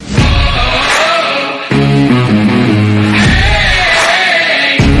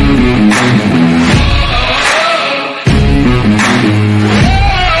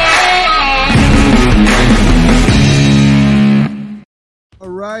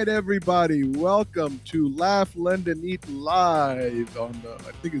right, everybody. Welcome to Laugh, Lend, and Eat Live on,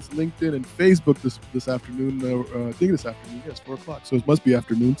 I think it's LinkedIn and Facebook this afternoon. I think this afternoon. Yes, 4 o'clock. So it must be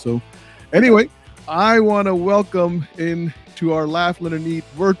afternoon. So anyway, I want to welcome into our Laugh, Lend, and Eat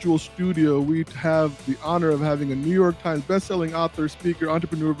virtual studio. We have the honor of having a New York Times bestselling author, speaker,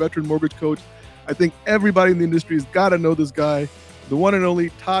 entrepreneur, veteran mortgage coach. I think everybody in the industry has got to know this guy, the one and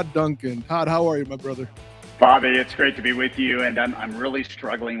only Todd Duncan. Todd, how are you, my brother? Bobby, it's great to be with you, and I'm really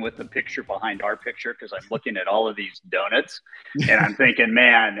struggling with the picture behind our picture because I'm looking at all of these donuts, and I'm thinking,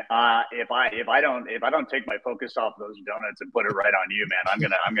 man, if I don't take my focus off those donuts and put it right on you, man, I'm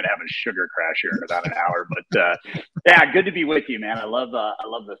gonna have a sugar crash here in about an hour. But yeah, good to be with you, man. I love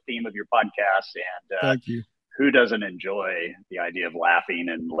the theme of your podcast, and Thank you. Who doesn't enjoy the idea of laughing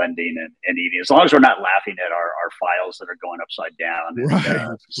and lending and eating, as long as we're not laughing at our files that are going upside down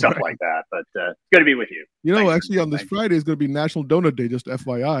and stuff like that. But good to be with you. You know, actually on this Friday is going to be National Donut Day, just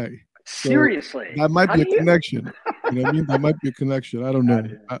FYI. Seriously? So that might be a connection. You know what I mean? That might be a connection. I don't know.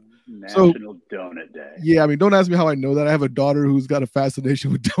 National Donut Day. Yeah, I mean, don't ask me how I know that. I have a daughter who's got a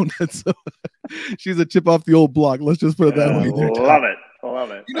fascination with donuts. So she's a chip off the old block. Let's just put it that way. Love it.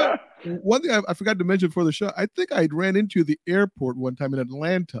 You know, one thing I forgot to mention before the show, I think I ran into the airport one time in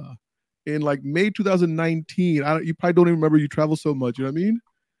Atlanta in like May 2019. You probably don't even remember. You travel so much. You know what I mean?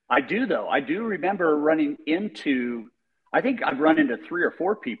 I do, though. I do remember running into, I think I've run into 3 or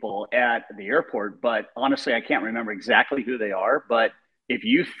 4 people at the airport, but honestly, I can't remember exactly who they are. But if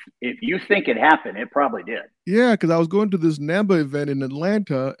you think it happened, it probably did. Yeah, because I was going to this NAMBA event in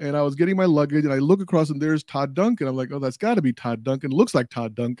Atlanta, and I was getting my luggage, and I look across, and there's Todd Duncan. I'm like, oh, that's got to be Todd Duncan. Looks like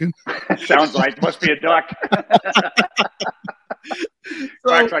Todd Duncan. Sounds like. Must be a duck.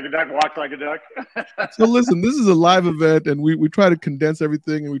 Quacks like a duck, walks like a duck. So listen, this is a live event, and we try to condense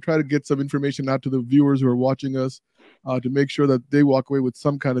everything, and we try to get some information out to the viewers who are watching us to make sure that they walk away with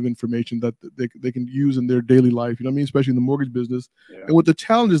some kind of information that they can use in their daily life, you know what I mean, especially in the mortgage business and with the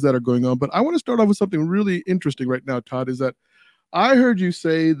challenges that are going on. But I want to start off with something really interesting right now, Todd, is that I heard you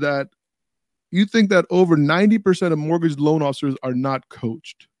say that you think that over 90% of mortgage loan officers are not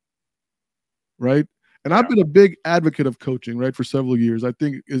coached, right? And I've been a big advocate of coaching, right, for several years. I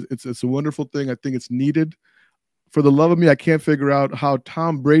think it's a wonderful thing. I think it's needed. For the love of me, I can't figure out how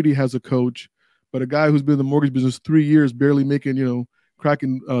Tom Brady has a coach, but a guy who's been in the mortgage business 3 years, barely making,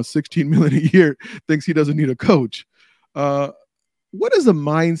 cracking 16 million a year, thinks he doesn't need a coach. What is the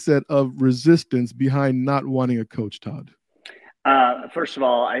mindset of resistance behind not wanting a coach, Todd? First of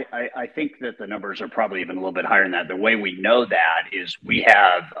all, I think that the numbers are probably even a little bit higher than that. The way we know that is we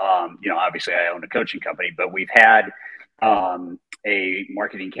have, obviously I own a coaching company, but we've had a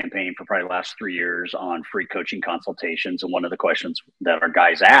marketing campaign for probably the last 3 years on free coaching consultations. And one of the questions that our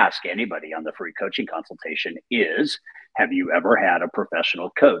guys ask anybody on the free coaching consultation is, have you ever had a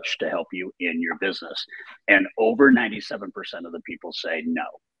professional coach to help you in your business? And over 97% of the people say no.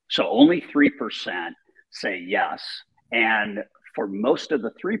 So only 3% say yes. And for most of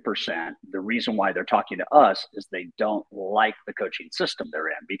the 3%, the reason why they're talking to us is they don't like the coaching system they're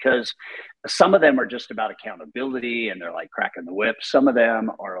in, because some of them are just about accountability and they're like cracking the whip. Some of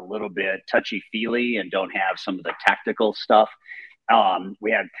them are a little bit touchy-feely and don't have some of the tactical stuff.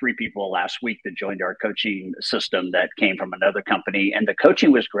 We had 3 people last week that joined our coaching system that came from another company, and the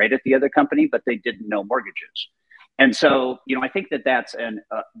coaching was great at the other company, but they didn't know mortgages. And so, I think that's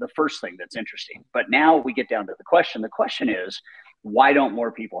the first thing that's interesting. But now we get down to the question. The question is, why don't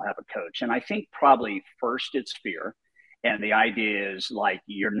more people have a coach? And I think probably first it's fear. And the idea is like,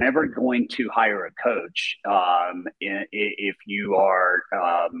 you're never going to hire a coach if you are,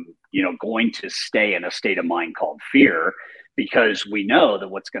 going to stay in a state of mind called fear, because we know that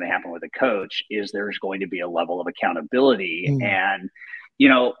what's going to happen with a coach is there's going to be a level of accountability. And,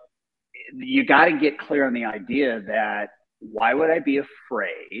 you got to get clear on the idea that why would I be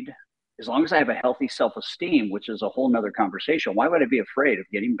afraid, as long as I have a healthy self-esteem, which is a whole nother conversation, why would I be afraid of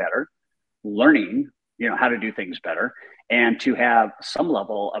getting better, learning, how to do things better, and to have some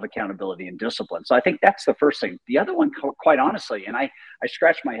level of accountability and discipline? So I think that's the first thing. The other one, quite honestly, and I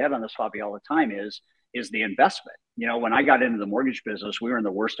scratch my head on this hobby all the time, is the investment. When I got into the mortgage business, we were in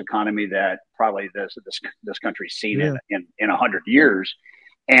the worst economy that probably this country's seen in 100 years.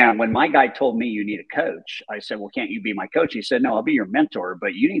 And when my guy told me you need a coach, I said, well, can't you be my coach? He said, no, I'll be your mentor,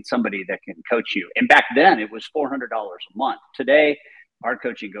 but you need somebody that can coach you. And back then it was $400 a month. Today, our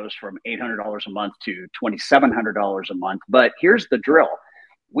coaching goes from $800 a month to $2,700 a month. But here's the drill.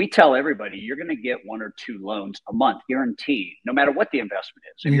 We tell everybody you're going to get 1 or 2 loans a month, guaranteed, no matter what the investment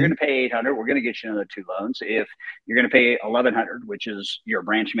is. If you're going to pay $800, we're going to get you another 2 loans. If you're going to pay $1,100, which is your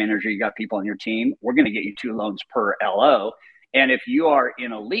branch manager, you got people on your team, we're going to get you 2 loans per LO. And if you are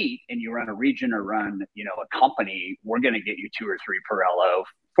in elite and you run a region or run, a company, we're going to get you 2 or 3 per LO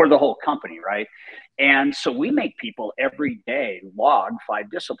for the whole company, right? And so we make people every day log 5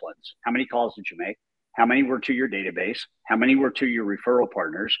 disciplines. How many calls did you make? How many were to your database? How many were to your referral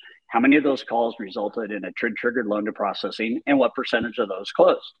partners? How many of those calls resulted in a triggered loan to processing? And what percentage of those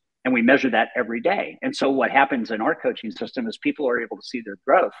closed? And we measure that every day. And so what happens in our coaching system is people are able to see their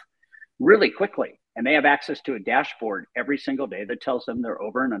growth really quickly. And they have access to a dashboard every single day that tells them they're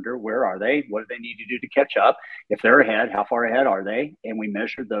over and under. Where are they? What do they need to do to catch up? If they're ahead, how far ahead are they? And we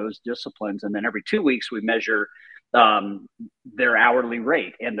measure those disciplines. And then every 2 weeks, we measure their hourly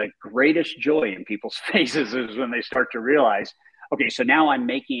rate. And the greatest joy in people's faces is when they start to realize, okay, so now I'm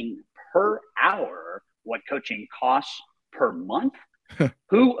making per hour what coaching costs per month.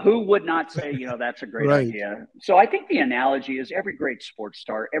 Who would not say, that's a great Right. idea? So I think the analogy is every great sports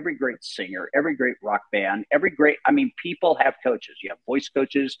star, every great singer, every great rock band, people have coaches. You have voice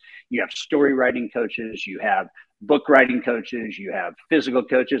coaches, you have story writing coaches, you have book writing coaches, you have physical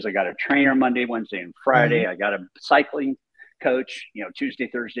coaches. I got a trainer Monday, Wednesday, and Friday. I got a cycling coach, Tuesday,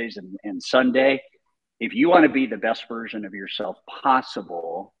 Thursdays, and Sunday. If you want to be the best version of yourself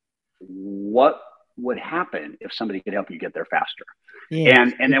possible, what would happen if somebody could help you get there faster? Yeah.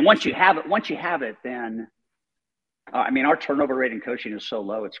 And then once you have it, then our turnover rate in coaching is so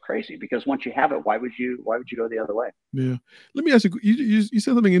low, it's crazy, because once you have it, why would you go the other way? Yeah. Let me ask you, you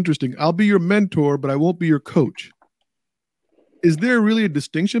said something interesting. I'll be your mentor, but I won't be your coach. Is there really a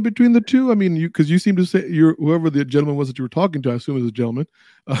distinction between the two? I mean, because you seem to say whoever the gentleman was that you were talking to, I assume it was a gentleman,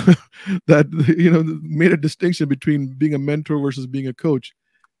 that, made a distinction between being a mentor versus being a coach.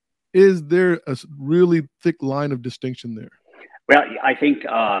 Is there a really thick line of distinction there? Well, I think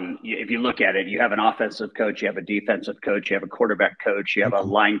if you look at it, you have an offensive coach, you have a defensive coach, you have a quarterback coach, you have a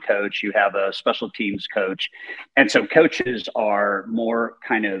line coach, you have a special teams coach. And so coaches are more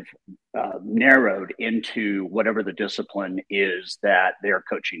kind of narrowed into whatever the discipline is that they're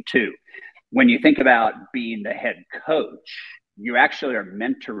coaching to. When you think about being the head coach, you actually are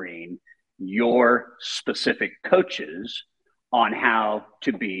mentoring your specific coaches on how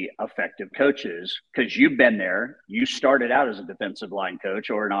to be effective coaches, because you've been there. You started out as a defensive line coach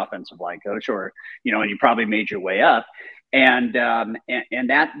or an offensive line coach, or and you probably made your way up, and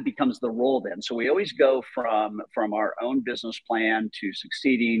that becomes the role then. So we always go from our own business plan to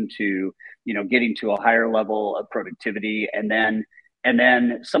succeeding to getting to a higher level of productivity, and then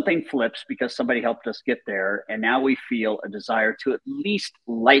something flips because somebody helped us get there, and now we feel a desire to at least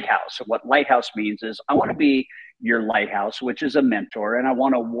lighthouse. So what lighthouse means is I want to be your lighthouse, which is a mentor, and I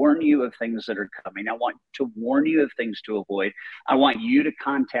want to warn you of things that are coming. I want to warn you of things to avoid. I want you to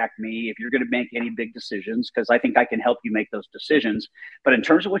contact me if you're going to make any big decisions, because I think I can help you make those decisions. But in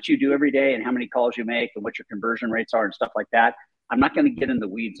terms of what you do every day and how many calls you make and what your conversion rates are and stuff like that, I'm not going to get in the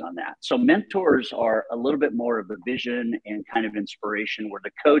weeds on that. So mentors are a little bit more of a vision and kind of inspiration, where the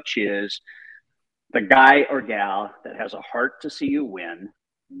coach is the guy or gal that has a heart to see you win,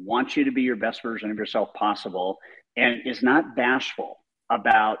 wants you to be your best version of yourself possible, and is not bashful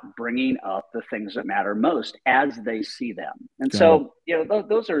about bringing up the things that matter most as they see them. And so,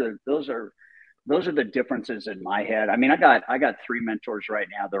 those are the differences in my head. I mean, I got 3 mentors right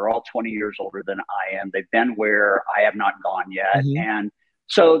now. They're all 20 years older than I am. They've been where I have not gone yet. And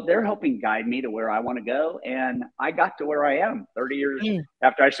so they're helping guide me to where I want to go. And I got to where I am 30 years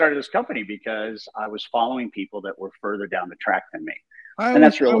after I started this company because I was following people that were further down the track than me. I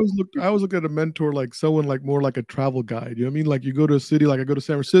always look at a mentor like someone like more like a travel guide. You know what I mean? Like you go to a city, like I go to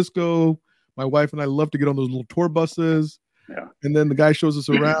San Francisco. My wife and I love to get on those little tour buses. Yeah. And then the guy shows us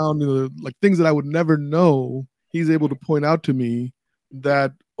around, like things that I would never know. He's able to point out to me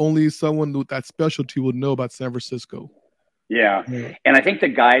that only someone with that specialty would know about San Francisco. Yeah. And I think the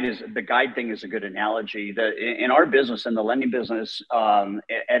guide thing is a good analogy. In our business, in the lending business,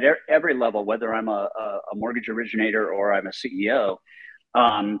 at every level, whether I'm a mortgage originator or I'm a CEO,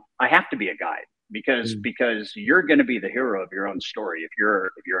 I have to be a guide because you're going to be the hero of your own story. If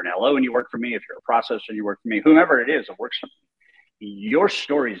you're an LO and you work for me, if you're a processor and you work for me, whomever it is that works for me, your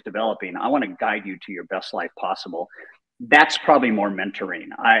story is developing. I want to guide you to your best life possible. That's probably more mentoring.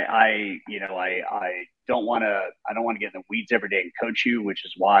 I don't want to get in the weeds every day and coach you, which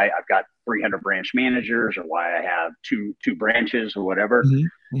is why I've got 300 branch managers, or why I have two branches or whatever.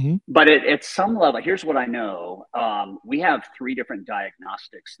 But at some level, here's what I know. We have 3 different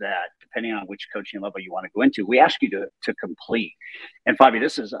diagnostics that, depending on which coaching level you want to go into, we ask you to complete. And Fabi,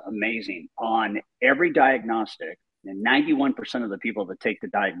 this is amazing. On every diagnostic, and 91% of the people that take the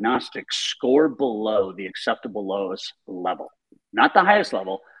diagnostic score below the acceptable lowest level, not the highest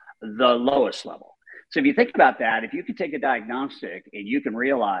level, the lowest level. So if you think about that, if you can take a diagnostic and you can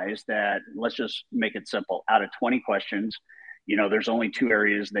realize that, let's just make it simple, out of 20 questions, there's only 2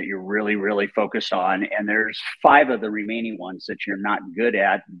 areas that you're really, really focused on. And there's 5 of the remaining ones that you're not good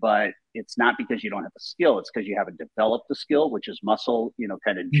at, but it's not because you don't have the skill. It's because you haven't developed the skill, which is muscle,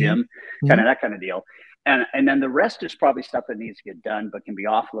 kind of gym, kind of that kind of deal. And then the rest is probably stuff that needs to get done, but can be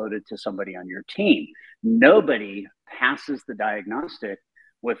offloaded to somebody on your team. Nobody passes the diagnostic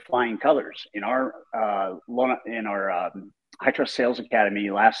with flying colors. In our High Trust Sales Academy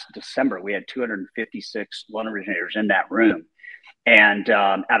last December, we had 256 loan originators in that room. And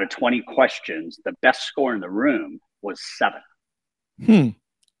out of 20 questions, the best score in the room was 7.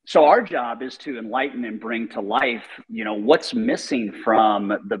 So our job is to enlighten and bring to life, what's missing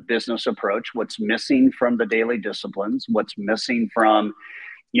from the business approach, what's missing from the daily disciplines, what's missing from,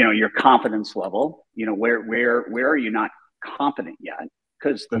 your confidence level. Where are you not confident yet?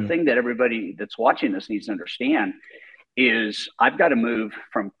 Because the thing that everybody that's watching this needs to understand is I've got to move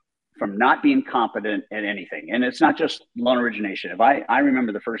from not being competent at anything. And it's not just loan origination. If I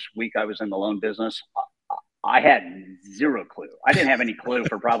remember the first week I was in the loan business, I had 0 clue. I didn't have any clue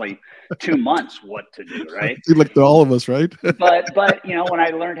for probably 2 months what to do, right? Like all of us, right? but when I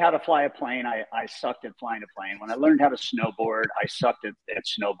learned how to fly a plane, I sucked at flying a plane. When I learned how to snowboard, I sucked at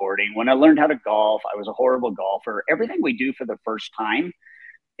snowboarding. When I learned how to golf, I was a horrible golfer. Everything we do for the first time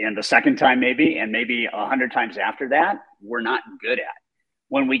and the second time maybe, and maybe 100 times after that, we're not good at.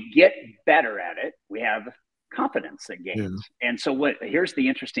 When we get better at it, we have confidence that gains. Yeah. And so here's the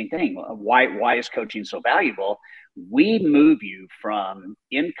interesting thing. Why is coaching so valuable? We move you from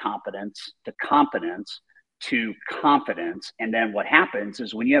incompetence to competence to confidence. And then what happens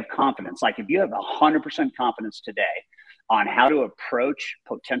is when you have confidence, like if you have 100% confidence today on how to approach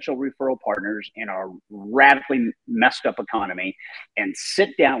potential referral partners in our radically messed up economy and sit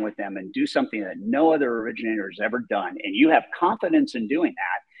down with them and do something that no other originator has ever done, and you have confidence in doing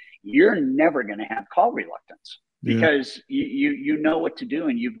that, you're never going to have call reluctance because you know what to do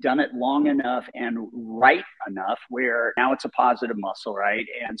and you've done it long enough and right enough where now it's a positive muscle, right?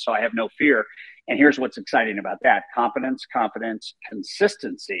 And so I have no fear. And here's what's exciting about that: confidence,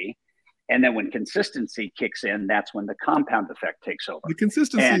 consistency. And then when consistency kicks in, that's when the compound effect takes over. The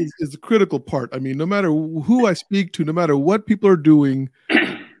consistency is the critical part. I mean, no matter who I speak to, no matter what people are doing,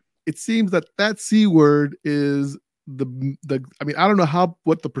 it seems that C word is I mean, I don't know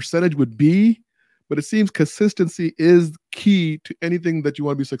what the percentage would be, but it seems consistency is key to anything that you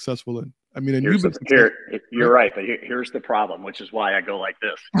want to be successful in. I mean, and you're right, but here's the problem, which is why I go like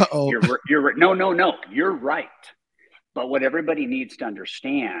this. Uh-oh. No, you're right. But what everybody needs to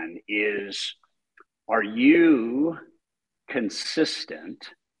understand is, are you consistent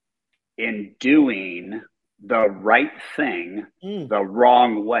in doing the right thing the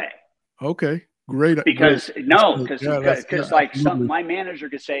wrong way? Okay. Great. Because my manager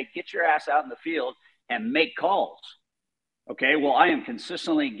could say, get your ass out in the field and make calls. Okay, well, I am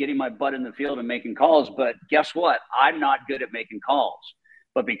consistently getting my butt in the field and making calls, but guess what? I'm not good at making calls.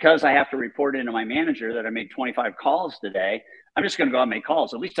 But because I have to report into my manager that I made 25 calls today, I'm just going to go out and make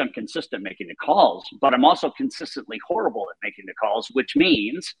calls. At least I'm consistent making the calls, but I'm also consistently horrible at making the calls, which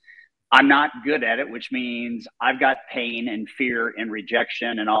means I'm not good at it, which means I've got pain and fear and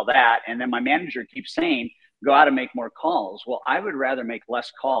rejection and all that. And then my manager keeps saying, go out and make more calls. Well, I would rather make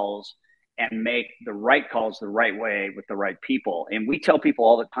less calls and make the right calls the right way with the right people. And we tell people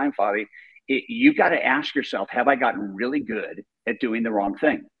all the time, Fabi, you've got to ask yourself, have I gotten really good at doing the wrong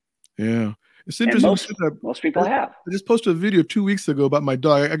thing? Yeah. It's interesting. Most people have. I just posted a video 2 weeks ago about my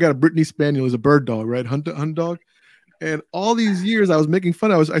dog. I got a Brittany Spaniel. It's a bird dog, right? Hunt dog. And all these years I was making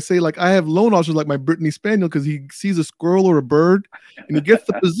fun. I say, like, I have loan officers like my Brittany Spaniel because he sees a squirrel or a bird and he gets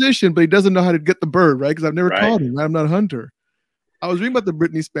the position, but he doesn't know how to get the bird, right? Because I've never taught him. Right? I'm not a hunter. I was reading about the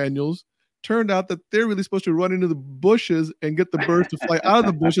Brittany Spaniels. Turned out that they're really supposed to run into the bushes and get the birds to fly out of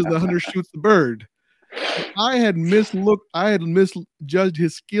the bushes. The hunter shoots the bird. I had misjudged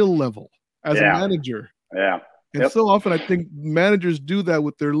his skill level as a manager. Yeah. And so often I think managers do that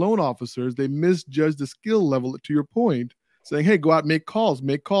with their loan officers. They misjudge the skill level, to your point, saying, hey, go out and make calls,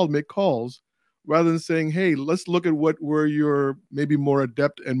 rather than saying, hey, let's look at where you're maybe more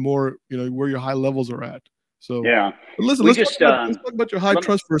adept and more, where your high levels are at. So listen, let's talk about your high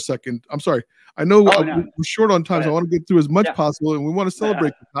trust for a second. I'm sorry. I know we're short on time, so I want to get through as much possible, and we want to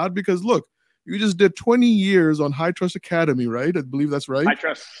celebrate Todd, because look, you just did 20 years on High Trust Academy, right? I believe that's right. High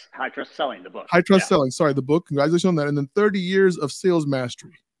Trust Selling, the book. High Trust Selling, sorry, the book. Congratulations on that. And then 30 years of sales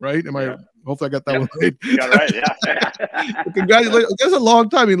mastery, right? Hopefully I got that one right. You got it right, yeah. Congratulations. That's a long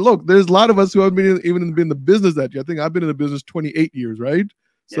time. I mean, look, there's a lot of us who haven't been in the business that year. I think I've been in the business 28 years, right?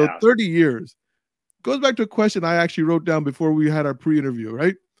 So 30 years. goes back to a question I actually wrote down before we had our pre-interview,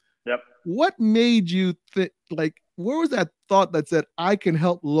 right? Yep. What made you think, like, where was that thought that said, I can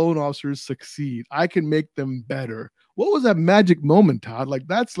help loan officers succeed? I can make them better. What was that magic moment, Todd? Like,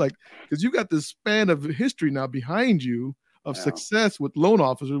 that's like, because you got this span of history now behind you of success with loan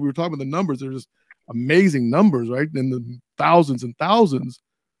officers. We were talking about the numbers. They're just amazing numbers, right? In the thousands and thousands.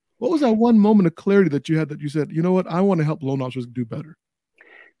 What was that one moment of clarity that you had that you said, you know what, I want to help loan officers do better?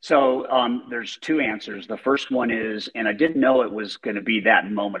 So there's two answers. The first one is, and I didn't know it was going to be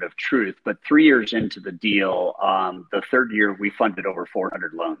that moment of truth, but 3 years into the deal, the third year we funded over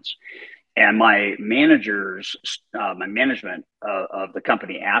 400 loans. And my managers, my management of the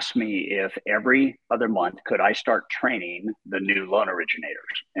company asked me if every other month could I start training the new loan originators.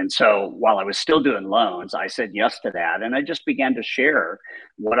 And so while I was still doing loans, I said yes to that. And I just began to share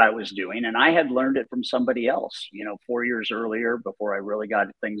what I was doing. And I had learned it from somebody else, 4 years earlier before I really got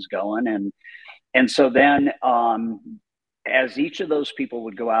things going. And so then as each of those people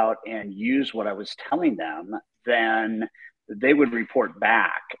would go out and use what I was telling them, then they would report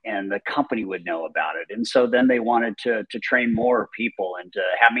back and the company would know about it. And so then they wanted to train more people and to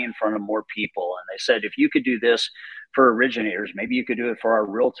have me in front of more people. And they said, if you could do this for originators, maybe you could do it for our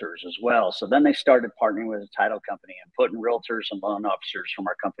realtors as well. So then they started partnering with a title company and putting realtors and loan officers from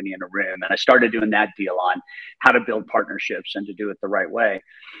our company in a room. And I started doing that deal on how to build partnerships and to do it the right way.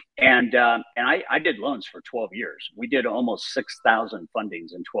 And I did loans for 12 years. We did almost 6,000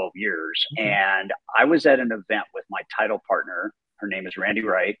 fundings in 12 years. Mm-hmm. And I was at an event with my title partner. Her name is Randy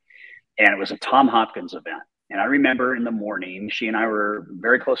Wright. And it was a Tom Hopkins event. And I remember in the morning, she and I were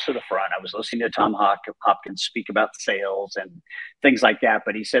very close to the front. I was listening to Tom Hopkins speak about sales and things like that.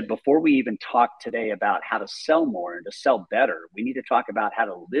 But he said, before we even talk today about how to sell more and to sell better, we need to talk about how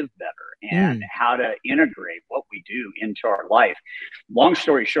to live better and how to integrate what we do into our life. Long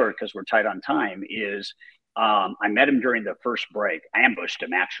story short, because we're tight on time, is I met him during the first break. I ambushed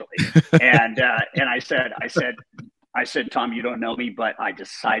him, actually. And I said, Tom, you don't know me, but I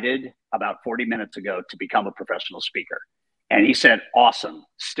decided about 40 minutes ago to become a professional speaker. And he said, awesome,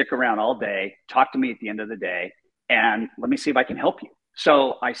 stick around all day, talk to me at the end of the day, and let me see if I can help you.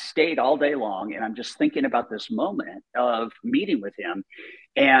 So I stayed all day long, and I'm just thinking about this moment of meeting with him.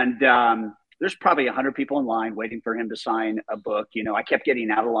 And there's probably 100 people in line waiting for him to sign a book. I kept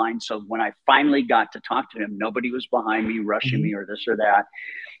getting out of line. So when I finally got to talk to him, nobody was behind me, rushing me or this or that.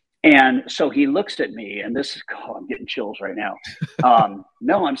 And so he looks at me, and I'm getting chills right now.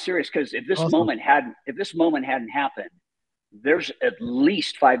 No, I'm serious, because if this moment hadn't happened, there's at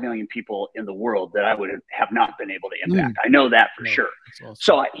least 5 million people in the world that I would have not been able to impact. I know that for sure. Awesome.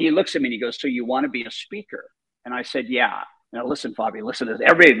 So he looks at me and he goes, so you want to be a speaker? And I said, yeah. Now listen, Fabi, listen to this.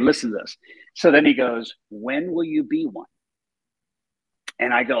 Everybody listen to this. So then he goes, when will you be one?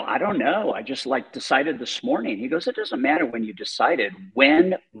 And I go, I don't know. I just decided this morning. He goes, it doesn't matter when you decided.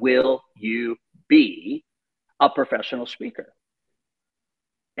 When will you be a professional speaker?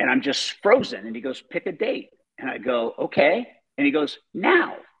 And I'm just frozen. And he goes, pick a date. And I go, okay. And he goes,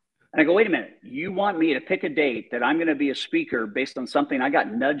 now. And I go, wait a minute. You want me to pick a date that I'm going to be a speaker based on something I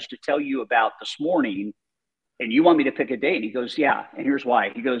got nudged to tell you about this morning? And you want me to pick a date? And he goes, yeah. And here's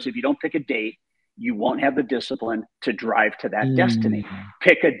why. He goes, if you don't pick a date, you won't have the discipline to drive to that destiny.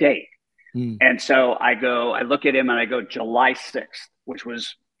 Pick a date. And so I look at him and I go, July 6th, which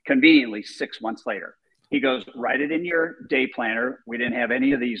was conveniently 6 months later. He goes, write it in your day planner. We didn't have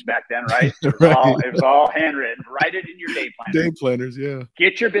any of these back then, right? It was all handwritten. Write it in your day planner. Day planners, yeah.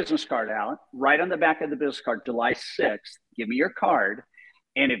 Get your business card out. Write on the back of the business card, July 6th. Give me your card.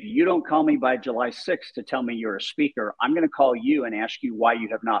 And if you don't call me by July 6th to tell me you're a speaker, I'm going to call you and ask you why you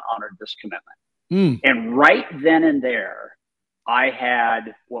have not honored this commitment. And right then and there, I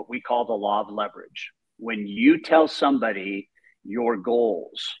had what we call the law of leverage. When you tell somebody your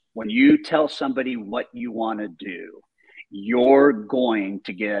goals, when you tell somebody what you want to do, you're going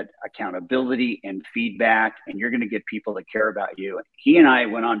to get accountability and feedback, and you're going to get people that care about you. And he and I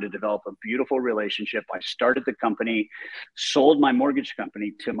went on to develop a beautiful relationship. I started the company, sold my mortgage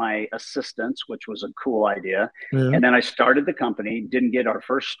company to my assistants, which was a cool idea. Yeah. And then I started the company, didn't get our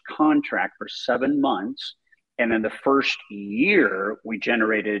first contract for 7 months. And then the first year, we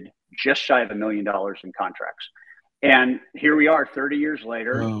generated just shy of $1 million in contracts. And here we are 30 years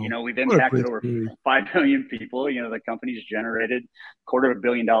later. Wow. We've impacted over 5 million people. The company's generated $250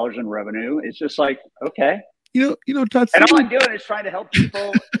 million in revenue. It's just like, okay. Todd, and all I'm doing is trying to help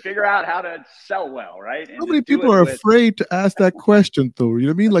people figure out how to sell well, right? And so many people are afraid to ask that question, though. You know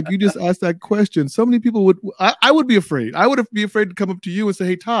what I mean? Like, you just asked that question. So many people I would be afraid. I would be afraid to come up to you and say,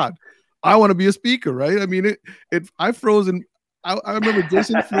 hey, Todd, I want to be a speaker, right? I mean, I froze and I remember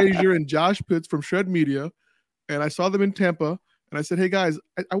Jason Frazier and Josh Pitts from Shred Media, and I saw them in Tampa, and I said, "Hey guys,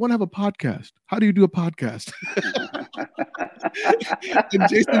 I want to have a podcast. How do you do a podcast?" And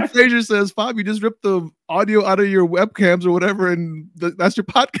Jason Frazier says, "Bob, you just rip the audio out of your webcams or whatever, and that's your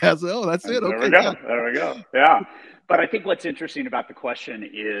podcast." Oh, that's it. There Okay, we go. There we go. Yeah. But I think what's interesting about the question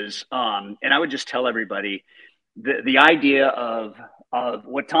is, and I would just tell everybody, the idea of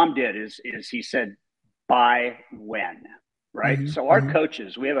what Tom did is he said, by when, right? Mm-hmm, So our mm-hmm.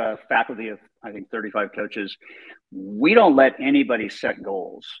 coaches, we have a faculty of, I think, 35 coaches. We don't let anybody set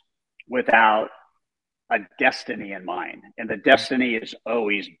goals without a destiny in mind. And the destiny is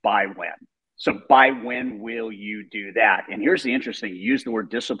always by when. So by when will you do that? And here's the interesting, you used the word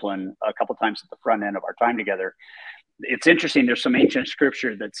discipline a couple of times at the front end of our time together. It's interesting. There's some ancient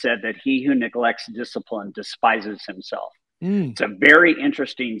scripture that said that he who neglects discipline despises himself. It's a very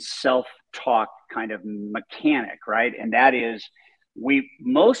interesting self-talk kind of mechanic, right? And that is,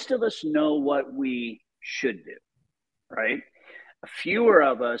 most of us know what we should do, right? Fewer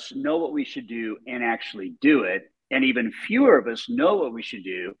of us know what we should do and actually do it. And even fewer of us know what we should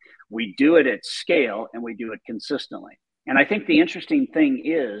do. We do it at scale and we do it consistently. And I think the interesting thing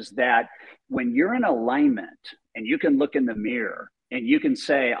is that when you're in alignment and you can look in the mirror and you can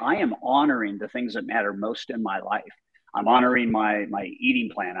say, I am honoring the things that matter most in my life. I'm honoring my eating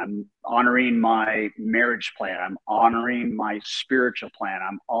plan. I'm honoring my marriage plan. I'm honoring my spiritual plan.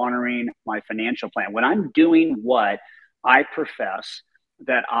 I'm honoring my financial plan. When I'm doing what I profess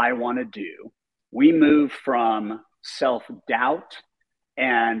that I want to do, we move from self-doubt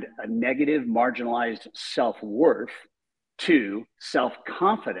and a negative marginalized self-worth to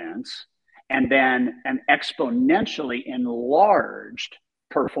self-confidence and then an exponentially enlarged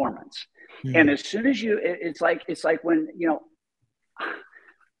performance. Yeah. And as soon as it's like when,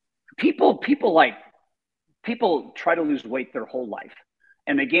 people try to lose weight their whole life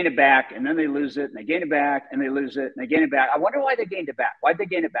and they gain it back and then they lose it and they gain it back and they lose it and they gain it back. I wonder why they gained it back. Why'd they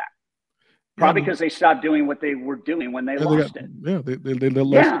gain it back? Probably because they stopped doing what they were doing when they lost it. Yeah, they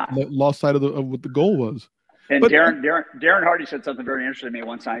lost sight of what the goal was. And Darren Hardy said something very interesting to me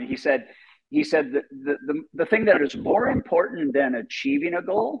one time. He said that the thing that is more important than achieving a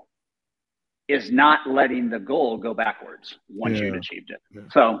goal is not letting the goal go backwards once you've achieved it. Yeah.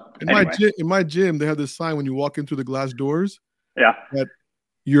 So in my gym, they have this sign when you walk in through the glass doors. Yeah. That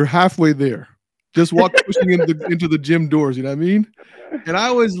you're halfway there. Just walk pushing into the gym doors. You know what I mean? And I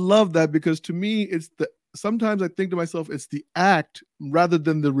always love that because to me, sometimes I think to myself, it's the act rather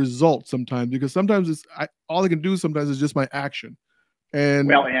than the result sometimes, because sometimes all I can do sometimes is just my action.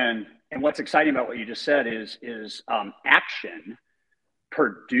 And what's exciting about what you just said is action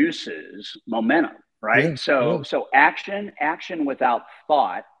produces momentum, right? So action without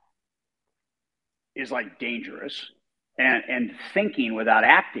thought is like dangerous, and thinking without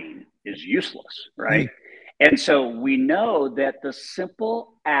acting is useless, right? And so we know that the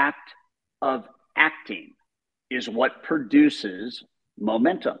simple act of acting is what produces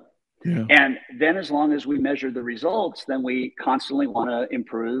momentum. Yeah. And then as long as we measure the results, then we constantly want to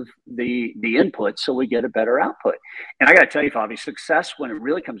improve the input so we get a better output. And I got to tell you, Fabi, success, when it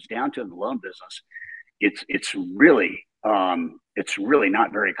really comes down to it in the loan business, it's really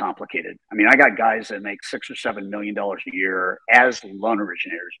not very complicated. I mean, I got guys that make $6 or $7 million a year as loan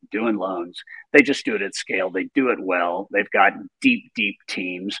originators doing loans. They just do it at scale. They do it well. They've got deep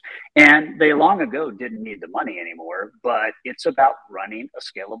teams, and they long ago didn't need the money anymore. But it's about running a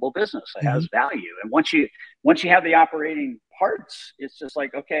scalable business that has value. And once you have the operating parts, it's just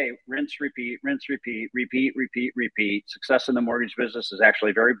like, okay, rinse, repeat. Success in the mortgage business is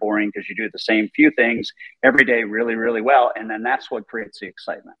actually very boring because you do the same few things every day really, really well. And then that's what creates the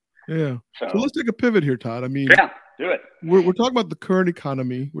excitement. Yeah. So let's take a pivot here, Todd. I mean, do it. We're talking about the current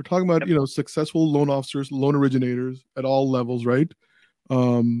economy. We're talking about, successful loan officers, loan originators at all levels, right?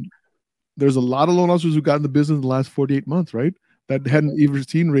 There's a lot of loan officers who got in the business in the last 48 months, right? That hadn't even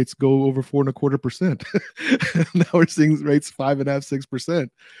seen rates go over 4.25%. Now we're seeing rates 5.5%,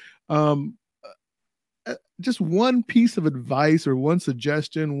 6%. Just one piece of advice or one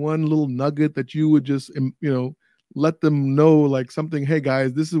suggestion, one little nugget that you would just, let them know, like something, hey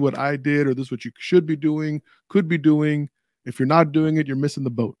guys, this is what I did, or this is what you should be doing, could be doing. If you're not doing it, you're missing the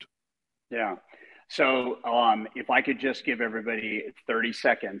boat. Yeah. So if I could just give everybody 30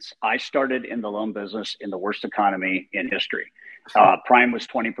 seconds, I started in the loan business in the worst economy in history. Prime was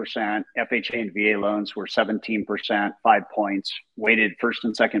 20%, FHA and VA loans were 17%, 5 points, weighted first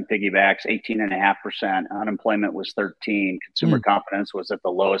and second piggybacks, 18.5%, unemployment was 13%, consumer confidence was at the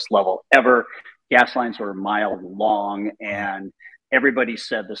lowest level ever, gas lines were a mile long, and everybody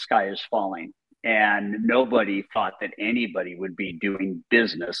said the sky is falling. and nobody thought that anybody would be doing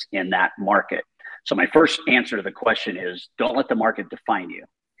business in that market. So my first answer to the question is, don't let the market define you.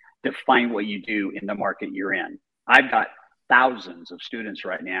 Define what you do in the market you're in. I've got thousands of students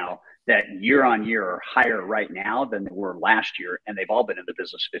right now that year on year are higher right now than they were last year, and they've all been in the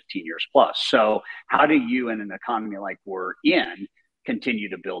business 15 years plus. So how do you, in an economy like we're in, continue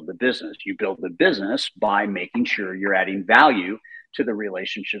to build the business? You build the business by making sure you're adding value to the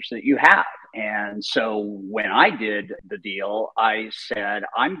relationships that you have. And so when I did the deal, I said,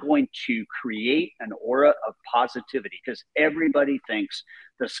 I'm going to create an aura of positivity, because everybody thinks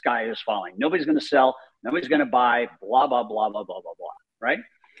the sky is falling. Nobody's going to sell. Nobody's going to buy, blah, blah, blah, blah, blah, blah, blah. Right?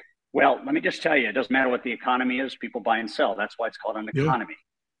 Well, let me just tell you, it doesn't matter what the economy is. People buy and sell. That's why it's called an economy.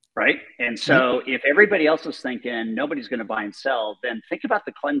 Right? And so if everybody else is thinking nobody's going to buy and sell, then think about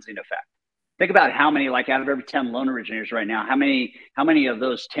the cleansing effect. Think about how many, like out of every 10 loan originators right now, how many of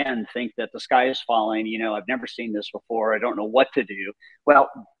those 10 think that the sky is falling? You know, I've never seen this before. I don't know what to do. Well,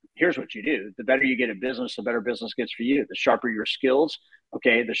 here's what you do. The better you get at business, the better business gets for you. The sharper your skills,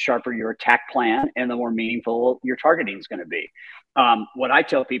 okay, the sharper your attack plan, and the more meaningful your targeting is going to be. What I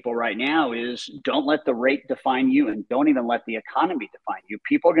tell people right now is, don't let the rate define you, and don't even let the economy define you.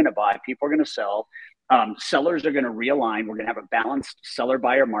 People are going to buy, people are going to sell. Sellers are going to realign. We're going to have a balanced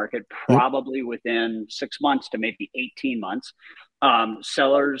seller-buyer market probably within 6 months to maybe 18 months.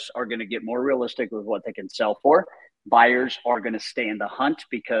 Sellers are going to get more realistic with what they can sell for. Buyers are going to stay in the hunt,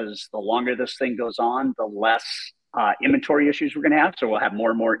 because the longer this thing goes on, the less inventory issues we're going to have. So we'll have more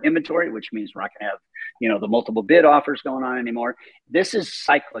and more inventory, which means we're not going to have, you know, the multiple bid offers going on anymore. This is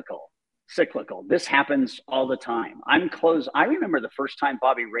cyclical. This happens all the time. I remember the first time,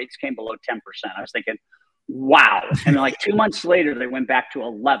 Bobby, rates came below 10%. I was thinking, wow. And then like 2 months later, they went back to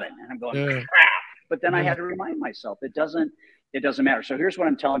 11. And I'm going, crap. But then I had to remind myself, it doesn't matter. So here's what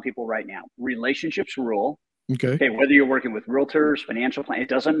I'm telling people right now. Relationships rule. Okay. Whether you're working with realtors, financial plan, it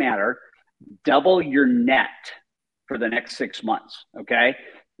doesn't matter. Double your net for the next 6 months. Okay.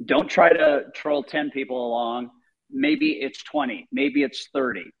 Don't try to troll 10 people along. Maybe it's 20, maybe it's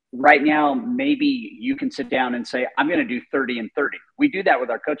 30. Right now, maybe you can sit down and say, I'm going to do 30 and 30. We do that with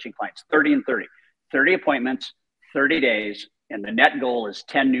our coaching clients, 30 and 30. 30 appointments, 30 days, and the net goal is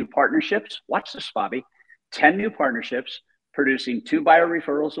 10 new partnerships. Watch this, Bobby. 10 new partnerships, producing 2 buyer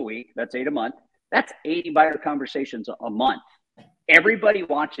referrals a week. That's 8 a month. That's 80 buyer conversations a month. Everybody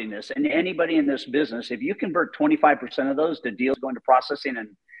watching this and anybody in this business, if you convert 25% of those to deals going to processing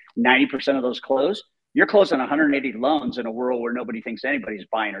and 90% of those close, you're closing 180 loans in a world where nobody thinks anybody's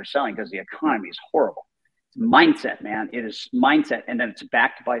buying or selling because the economy is horrible. It's mindset, man. It is mindset. And then it's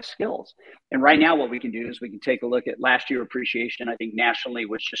backed by skills. And right now, what we can do is we can take a look at last year appreciation. I think nationally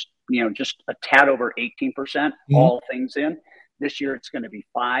was just a tad over 18%, all things in. This year, it's going to be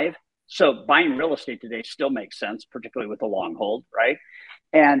 5%. So buying real estate today still makes sense, particularly with the long hold, right?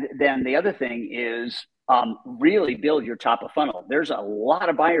 And then the other thing is really build your top of funnel. There's a lot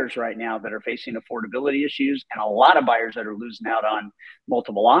of buyers right now that are facing affordability issues, and a lot of buyers that are losing out on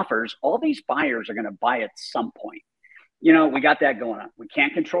multiple offers. All these buyers are going to buy at some point. You know, we got that going on. We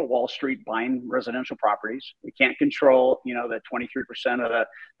can't control Wall Street buying residential properties. We can't control, that 23% of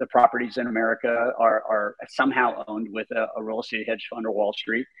the properties in America are somehow owned with a real estate hedge fund or Wall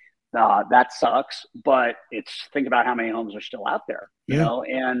Street. That sucks, but think about how many homes are still out there, you know?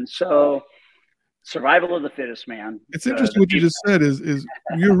 And so survival of the fittest, man. It's interesting what you just said is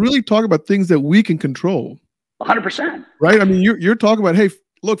you're really talking about things that we can control. 100%. Right? I mean, you're talking about, hey,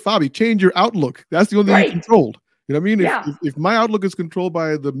 look, Fabi, change your outlook. That's the only thing you controlled. You know what I mean? If my outlook is controlled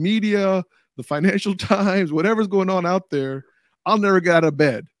by the media, the Financial Times, whatever's going on out there, I'll never get out of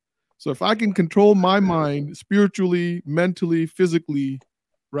bed. So if I can control my mind spiritually, mentally, physically,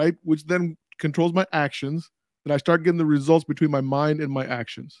 right, which then controls my actions, then I start getting the results between my mind and my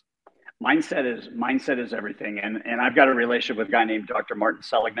actions. Mindset is everything. And I've got a relationship with a guy named Dr. Martin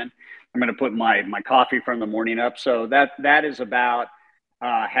Seligman. I'm going to put my coffee from the morning up. So that is about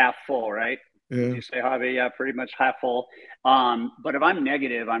half full, right? Yeah. You say, Javi, yeah, pretty much half full. But if I'm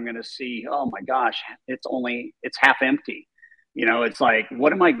negative, I'm going to see, oh my gosh, it's half empty. It's like,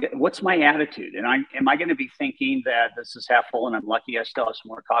 what's my attitude? And am I going to be thinking that this is half full and I'm lucky I still have some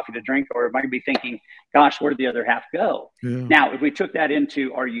more coffee to drink? Or am I going to be thinking, gosh, where did the other half go? Yeah. Now, if we took that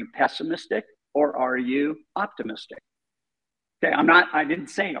into, are you pessimistic or are you optimistic? Okay. I didn't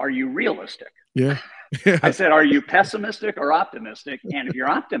say, are you realistic? Yeah. I said, are you pessimistic or optimistic? And if you're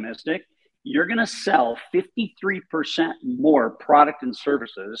optimistic, you're going to sell 53% more product and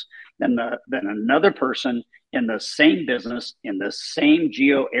services than another person in the same business in the same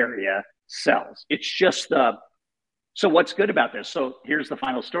geo area sells. It's just so what's good about this? So here's the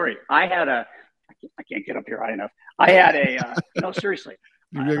final story. I had a I can't get up here high enough. I had no, seriously.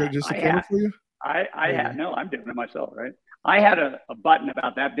 You got just a camera for you? I had, no, I'm doing it myself, right? I had a button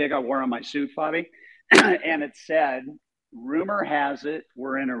about that big I wore on my suit, Bobby, and it said, rumor has it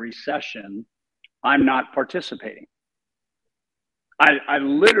we're in a recession. I'm not participating. I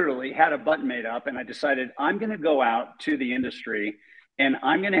literally had a button made up, and I decided I'm going to go out to the industry and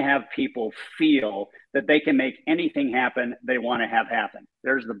I'm going to have people feel that they can make anything happen they want to have happen.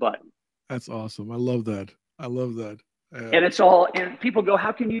 There's the button. That's awesome. I love that. I love that. And it's all, and people go,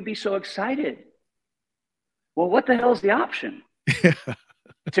 how can you be so excited? Well, what the hell is the option?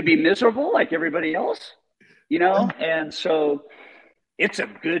 To be miserable like everybody else, you know? And so it's a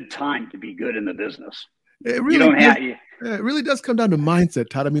good time to be good in the business. It really does come down to mindset,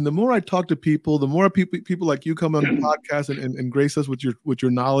 Todd. I mean, the more I talk to people, the more people like you come on the podcast and grace us with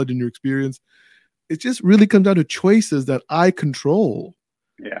your knowledge and your experience. It just really comes down to choices that I control.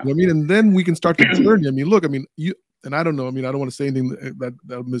 Yeah. You know what I mean? And then we can start the journey. I mean, look, I mean, and I don't know. I mean, I don't want to say anything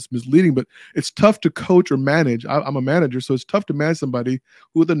that misleading, but it's tough to coach or manage. I'm a manager, so it's tough to manage somebody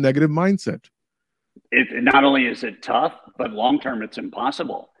with a negative mindset. It not only is it tough, but long-term it's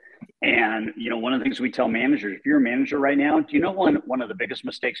impossible. And, you know, one of the things we tell managers, if you're a manager right now, do you know one of the biggest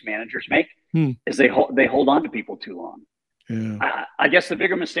mistakes managers make is they hold on to people too long. Yeah. I guess the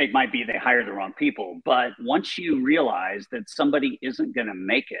bigger mistake might be they hire the wrong people. But once you realize that somebody isn't going to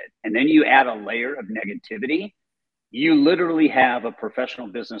make it, and then you add a layer of negativity, you literally have a professional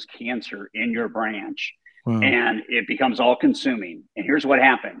business cancer in your branch. Wow. And it becomes all consuming. And here's what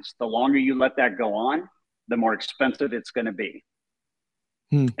happens. The longer you let that go on, the more expensive it's going to be.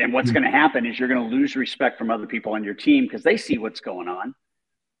 And what's going to happen is you're going to lose respect from other people on your team because they see what's going on,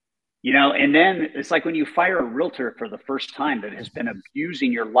 you know. And then it's like when you fire a realtor for the first time that has been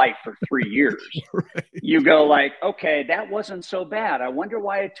abusing your life for 3 years. Right. You go like, okay, that wasn't so bad. I wonder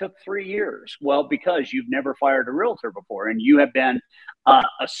why it took 3 years. Well, because you've never fired a realtor before and you have been a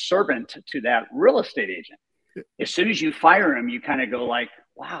servant to that real estate agent. As soon as you fire him, you kind of go like,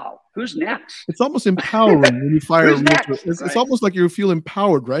 wow, who's next? It's almost empowering when you fire a realtor. It's almost like you feel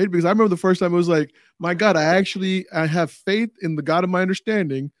empowered, right? Because I remember the first time it was like, my God, I have faith in the God of my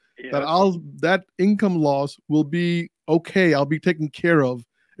understanding that that income loss will be okay. I'll be taken care of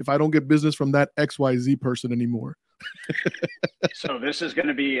if I don't get business from that XYZ person anymore. So this is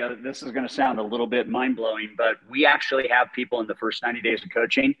going to sound a little bit mind-blowing, but we actually have people in the first 90 days of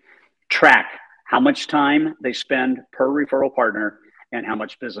coaching track how much time they spend per referral partner and how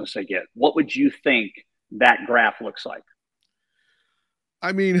much business they get. What would you think that graph looks like?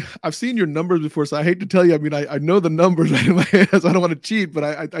 I mean, I've seen your numbers before, so I hate to tell you. I mean, I know the numbers in my head, so I don't want to cheat,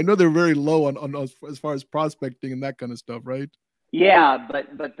 but I know they're very low on as far as prospecting and that kind of stuff, right? Yeah, but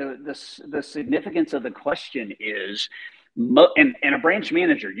the significance of the question is, and a branch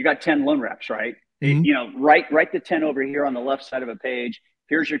manager, you got 10 loan reps, right? Mm-hmm. You know, write the 10 over here on the left side of a page.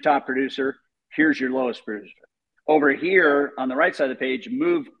 Here's your top producer. Here's your lowest producer. Over here on the right side of the page,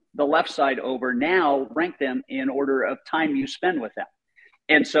 move the left side over. Now rank them in order of time you spend with them.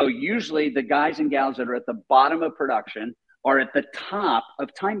 And so usually the guys and gals that are at the bottom of production are at the top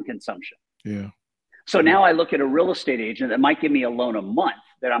of time consumption. Yeah. So now I look at a real estate agent that might give me a loan a month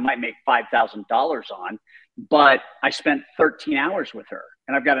that I might make $5,000 on, but I spent 13 hours with her.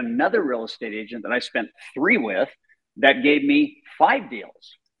 And I've got another real estate agent that I spent 3 with that gave me 5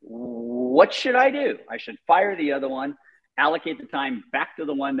 deals. What should I do? I should fire the other one, allocate the time back to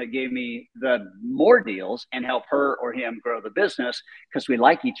the one that gave me the more deals and help her or him grow the business because we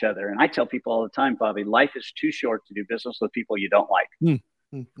like each other. And I tell people all the time, Bobby, life is too short to do business with people you don't like.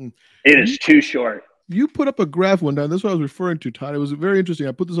 It is too short. You put up a graph one time. That's what I was referring to, Todd. It was very interesting.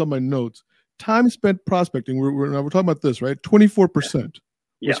 I put this on my notes. Time spent prospecting. We're talking about this, right? 24%.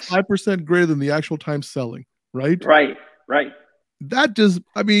 Yes. Was 5% greater than the actual time selling, right? Right. That just,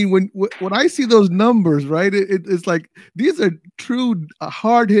 I mean, when I see those numbers, right, it's like these are true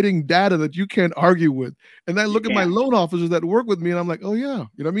hard-hitting data that you can't argue with. And I look at my loan officers that work with me and I'm like, oh yeah,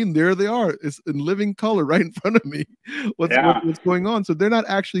 you know what I mean? There they are. It's in living color right in front of me. What's going on? So they're not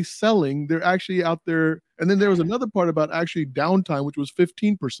actually selling. They're actually out there. And then there was another part about actually downtime, which was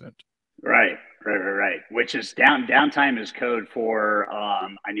 15%. Right. Which is downtime is code for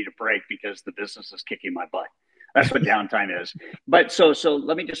I need a break because the business is kicking my butt. That's what downtime is. But so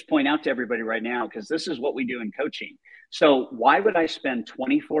let me just point out to everybody right now, because this is what we do in coaching. So why would I spend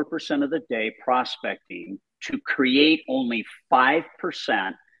 24% of the day prospecting to create only 5%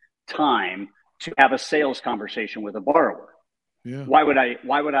 time to have a sales conversation with a borrower? Yeah. Why would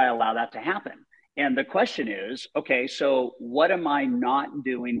I allow that to happen? And the question is, okay, so what am I not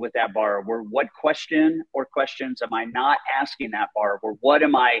doing with that borrower? What question or questions am I not asking that borrower? What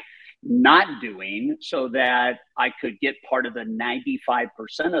am I not doing so that I could get part of the 95%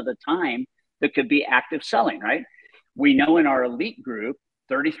 of the time that could be active selling, right? We know in our elite group,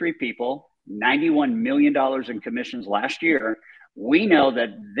 33 people, $91 million in commissions last year. We know that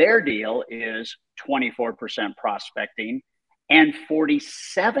their deal is 24% prospecting and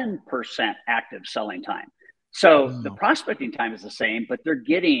 47% active selling time. So the prospecting time is the same, but they're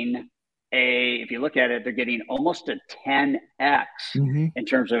getting if you look at it, they're getting almost a 10x in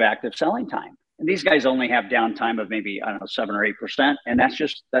terms of active selling time. And these guys only have downtime of maybe, I don't know, 7 or 8%. And that's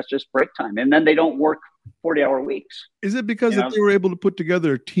just break time. And then they don't work 40-hour weeks. Is it because that they were able to put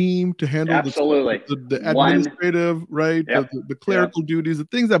together a team to handle the administrative, right? Yep. The clerical duties, the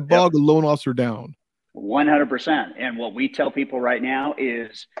things that bog a loan officer down? 100%. And what we tell people right now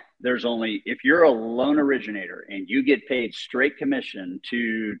is if you're a loan originator and you get paid straight commission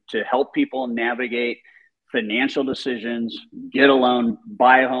to help people navigate financial decisions, get a loan,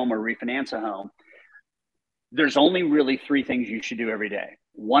 buy a home, or refinance a home, there's only really 3 things you should do every day.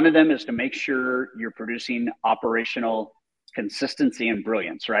 One of them is to make sure you're producing operational consistency and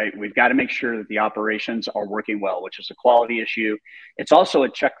brilliance, right? We've got to make sure that the operations are working well, which is a quality issue. It's also a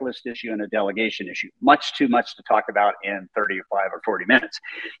checklist issue and a delegation issue. Much too much to talk about in 35 or 40 minutes.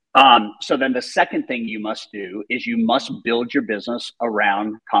 So then the second thing you must do is you must build your business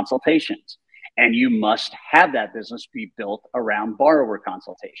around consultations. And you must have that business be built around borrower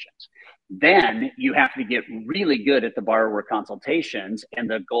consultations. Then you have to get really good at the borrower consultations. And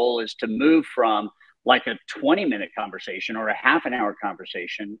the goal is to move from like a 20-minute conversation or a half an hour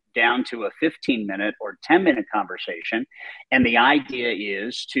conversation down to a 15-minute or 10-minute conversation. And the idea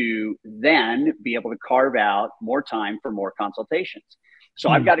is to then be able to carve out more time for more consultations. So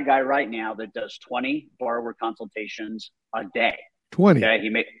I've got a guy right now that does 20 borrower consultations a day. 20. Okay,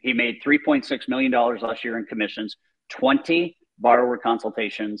 he made $3.6 million last year in commissions, 20 borrower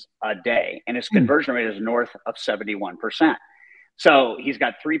consultations a day. And his conversion rate is north of 71%. So he's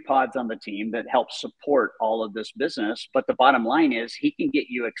got 3 pods on the team that help support all of this business. But the bottom line is he can get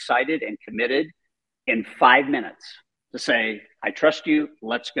you excited and committed in 5 minutes to say, I trust you,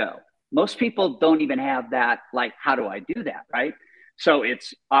 let's go. Most people don't even have that, like, how do I do that, right? So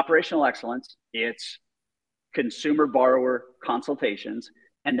it's operational excellence, it's consumer borrower consultations,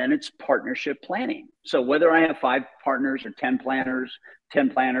 and then it's partnership planning. So whether I have 5 partners or 10 planners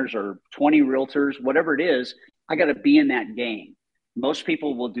or 20 realtors, whatever it is, I got to be in that game. Most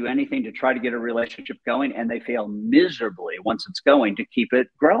people will do anything to try to get a relationship going, and they fail miserably once it's going to keep it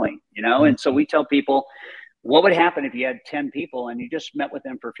growing, you know? And so we tell people, what would happen if you had 10 people and you just met with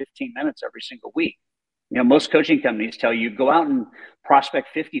them for 15 minutes every single week? You know, most coaching companies tell you go out and prospect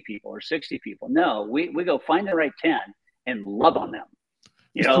 50 people or 60 people. No, we go find the right 10 and love on them.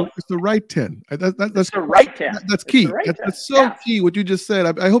 You know, it's the right 10. That's the right 10. That's key. That's so key. What you just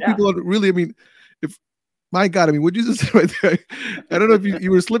said. I hope people really. I mean, my God, I mean, what you just said right there. I don't know if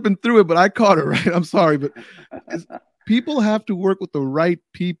you were slipping through it, but I caught it right. I'm sorry, but people have to work with the right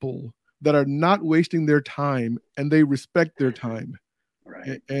people that are not wasting their time and they respect their time.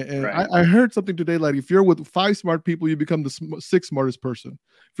 Right. And I heard something today, like if you're with 5 smart people, you become the 6th smartest person.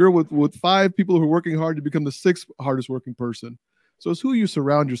 If you're with 5 people who are working hard, you become the 6th hardest working person. So it's who you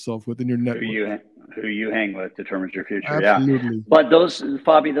surround yourself with in your network. Who you hang with determines your future. Absolutely. Yeah. But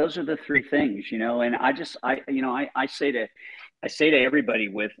Fabi, those are the 3 things, you know, and I say to everybody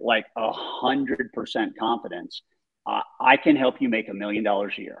with like 100% confidence, I can help you make $1 million a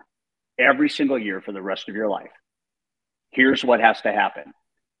year, every single year for the rest of your life. Here's what has to happen: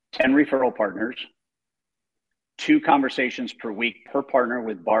 10 referral partners, 2 conversations per week per partner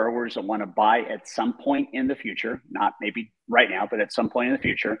with borrowers that want to buy at some point in the future, not maybe right now, but at some point in the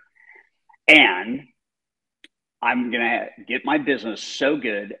future. And I'm going to get my business so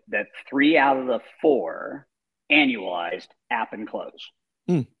good that 3 out of the 4 annualized app and close.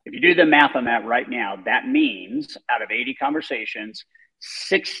 If you do the math on that right now, that means out of 80 conversations,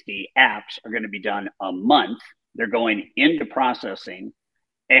 60 apps are going to be done a month. They're going into processing,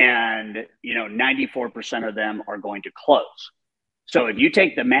 and 94% of them are going to close. So if you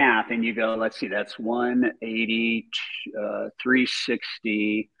take the math and you go, let's see, that's 180,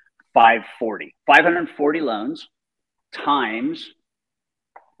 360, 540 loans times,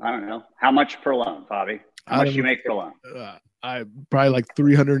 I don't know, how much per loan, Bobby? How much do you make per loan? I probably like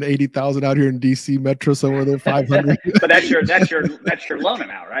 380,000 out here in DC Metro, somewhere there, 500. But that's your loan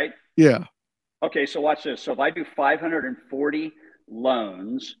amount, right? Yeah. Okay, so watch this. So if I do 540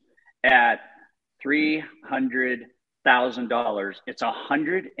 loans at $300,000, it's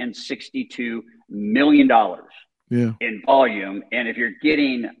 $162 million in volume. And if you're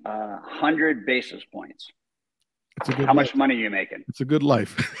getting 100 basis points, It's a good How life. much money are you making? It's a good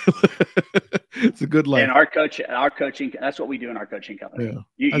life. It's a good life. And our coaching, that's what we do in our coaching company.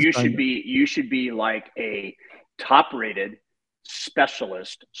 Yeah. You should be like a top rated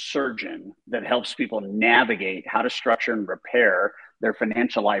specialist surgeon that helps people navigate how to structure and repair their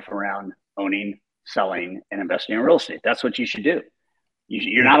financial life around owning, selling, and investing in real estate. That's what you should do.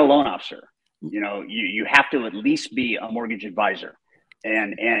 You're not a loan officer. You have to at least be a mortgage advisor.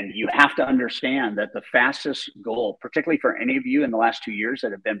 And you have to understand that the fastest goal, particularly for any of you in the last 2 years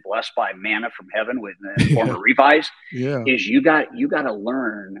that have been blessed by manna from heaven with the form of refis, Yeah. is you got to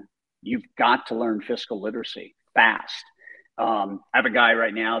learn. You've got to learn fiscal literacy fast. I have a guy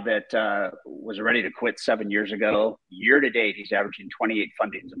right now that was ready to quit 7 years ago. Year to date, he's averaging 28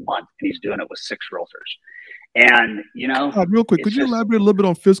 fundings a month, and he's doing it with 6 realtors. And real quick, could you elaborate a little bit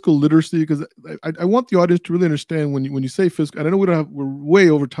on fiscal literacy? Because I want the audience to really understand when you say fiscal. And I know we're way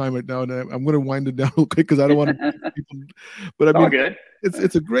over time right now, and I'm going to wind it down real quick because I don't want to people. But I mean, good.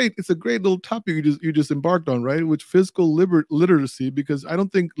 It's a great little topic you just embarked on, right? Which fiscal literacy, because I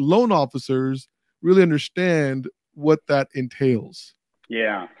don't think loan officers really understand what that entails.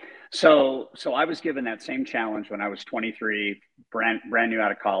 Yeah. So I was given that same challenge when I was 23, brand new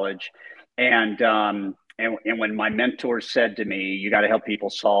out of college, and when my mentor said to me, "You got to help people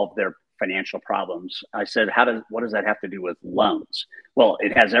solve their financial problems," I said, what does that have to do with loans? Well,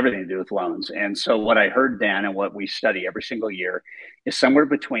 it has everything to do with loans. And so what I heard then, and what we study every single year, is somewhere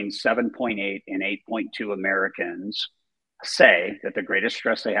between 7.8 and 8.2 Americans say that the greatest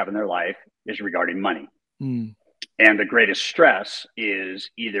stress they have in their life is regarding money. Mm. And the greatest stress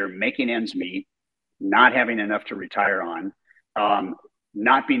is either making ends meet, not having enough to retire on,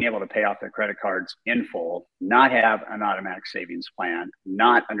 not being able to pay off their credit cards in full, not have an automatic savings plan,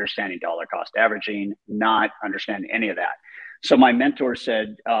 not understanding dollar cost averaging, not understanding any of that. So my mentor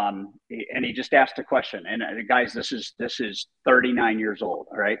said, and he just asked a question, and guys, this is 39 years old.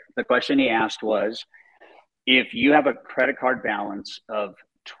 All right. The question he asked was, if you have a credit card balance of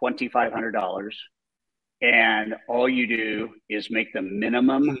 $2,500 and all you do is make the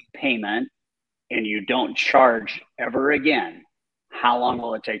minimum payment and you don't charge ever again, how long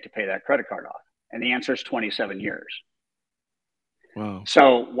will it take to pay that credit card off? And the answer is 27 years. Wow.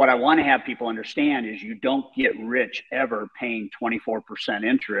 So what I want to have people understand is you don't get rich ever paying 24%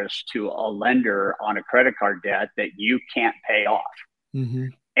 interest to a lender on a credit card debt that you can't pay off. Mm-hmm.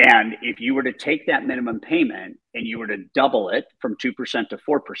 And if you were to take that minimum payment and you were to double it from 2% to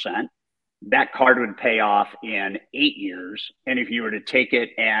 4%, that card would pay off in 8 years. And if you were to take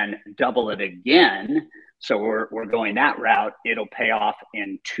it and double it again, so we're going that route, it'll pay off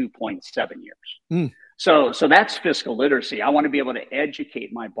in 2.7 years. Mm. So that's fiscal literacy. I want to be able to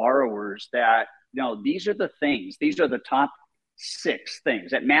educate my borrowers that, these are the things, these are the top 6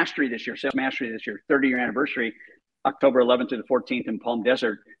 things at Mastery this year, Sales Mastery this year, 30-year anniversary, October 11th to the 14th in Palm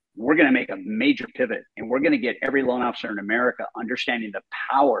Desert. We're going to make a major pivot, and we're going to get every loan officer in America understanding the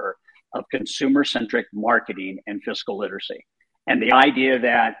power of consumer-centric marketing and fiscal literacy. And the idea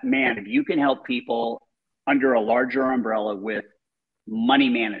that, man, if you can help people under a larger umbrella with money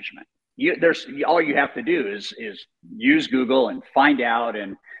management, all you have to do is use Google and find out,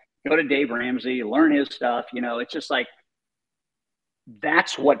 and go to Dave Ramsey, learn his stuff. It's just like,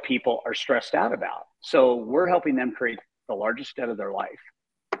 that's what people are stressed out about. So we're helping them create the largest debt of their life.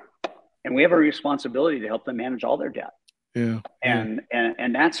 And we have a responsibility to help them manage all their debt. Yeah. And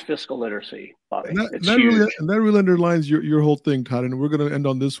that's fiscal literacy, Bobby. That really underlines your whole thing, Todd. And we're going to end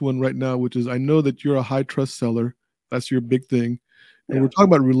on this one right now, which is, I know that you're a high trust seller. That's your big thing. And we're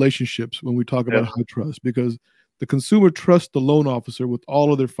talking about relationships when we talk about high trust, because the consumer trusts the loan officer with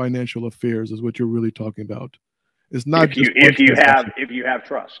all of their financial affairs is what you're really talking about. It's not if you have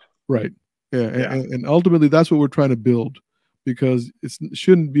trust. Right. Yeah. And ultimately that's what we're trying to build, because it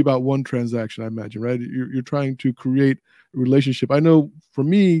shouldn't be about one transaction, I imagine, right? You're trying to create a relationship. I know for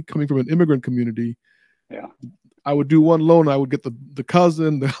me, coming from an immigrant community, I would do one loan, I would get the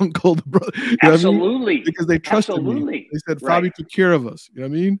cousin, the uncle, the brother. Absolutely. Because they trusted me. They said, Fabi took care of us. You know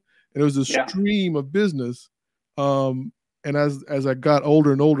what I mean? And it was a stream of business. And as I got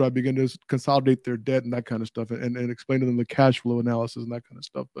older and older, I began to consolidate their debt and that kind of stuff, and explain to them the cash flow analysis and that kind of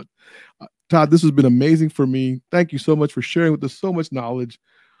stuff. But Todd, this has been amazing for me. Thank you so much for sharing with us so much knowledge.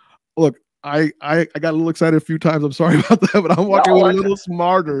 Look, I got a little excited a few times. I'm sorry about that, but I'm walking away a little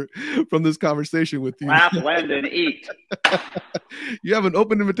smarter from this conversation with you. Laugh, lend, and eat. You have an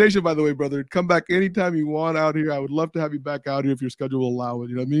open invitation, by the way, brother. Come back anytime you want out here. I would love to have you back out here if your schedule will allow it.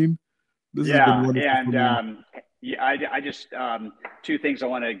 You know what I mean? This has been wonderful for me. I just 2 things I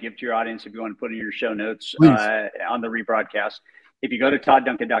want to give to your audience if you want to put in your show notes on the rebroadcast. if you go to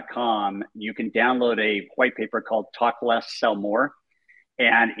toddduncan.com, you can download a white paper called Talk Less, Sell More.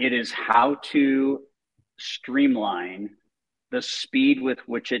 And it is how to streamline the speed with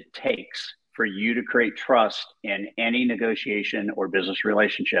which it takes for you to create trust in any negotiation or business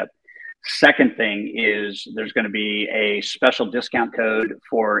relationship. Second thing is there's going to be a special discount code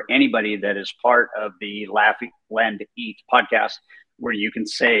for anybody that is part of the Laugh, Lend, Eat podcast, where you can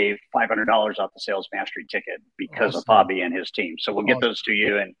save $500 off the sales mastery ticket because of Bobby and his team. So we'll get those to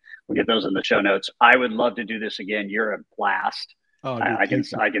you, and we'll get those in the show notes. I would love to do this again. You're a blast. Oh, dude, I can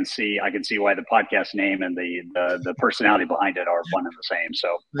see why the podcast name and the personality behind it are one and the same.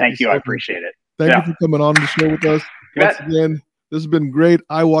 So thank you. I appreciate it. Thank you for coming on the show with us. Once again, this has been great.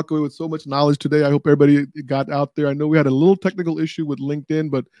 I walk away with so much knowledge today. I hope everybody got out there. I know we had a little technical issue with LinkedIn,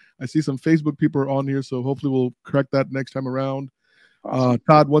 but I see some Facebook people are on here, so hopefully we'll correct that next time around. Awesome.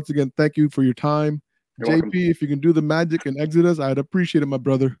 Todd, once again, thank you for your time. You're JP, welcome. if you can do the magic and exit us, I'd appreciate it, my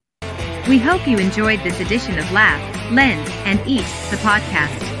brother. We hope you enjoyed this edition of Laugh, Lend, and Eat, the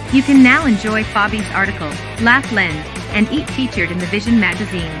podcast. You can now enjoy Bobby's article, Laugh, Lend, and Eat, featured in the Vision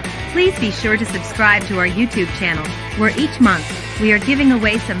magazine. Please be sure to subscribe to our YouTube channel, where each month we are giving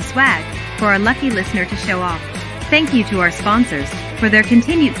away some swag for our lucky listener to show off. Thank you to our sponsors for their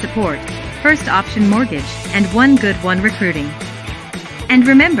continued support, First Option Mortgage and One Good One Recruiting. And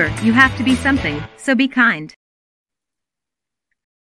remember, you have to be something, so be kind.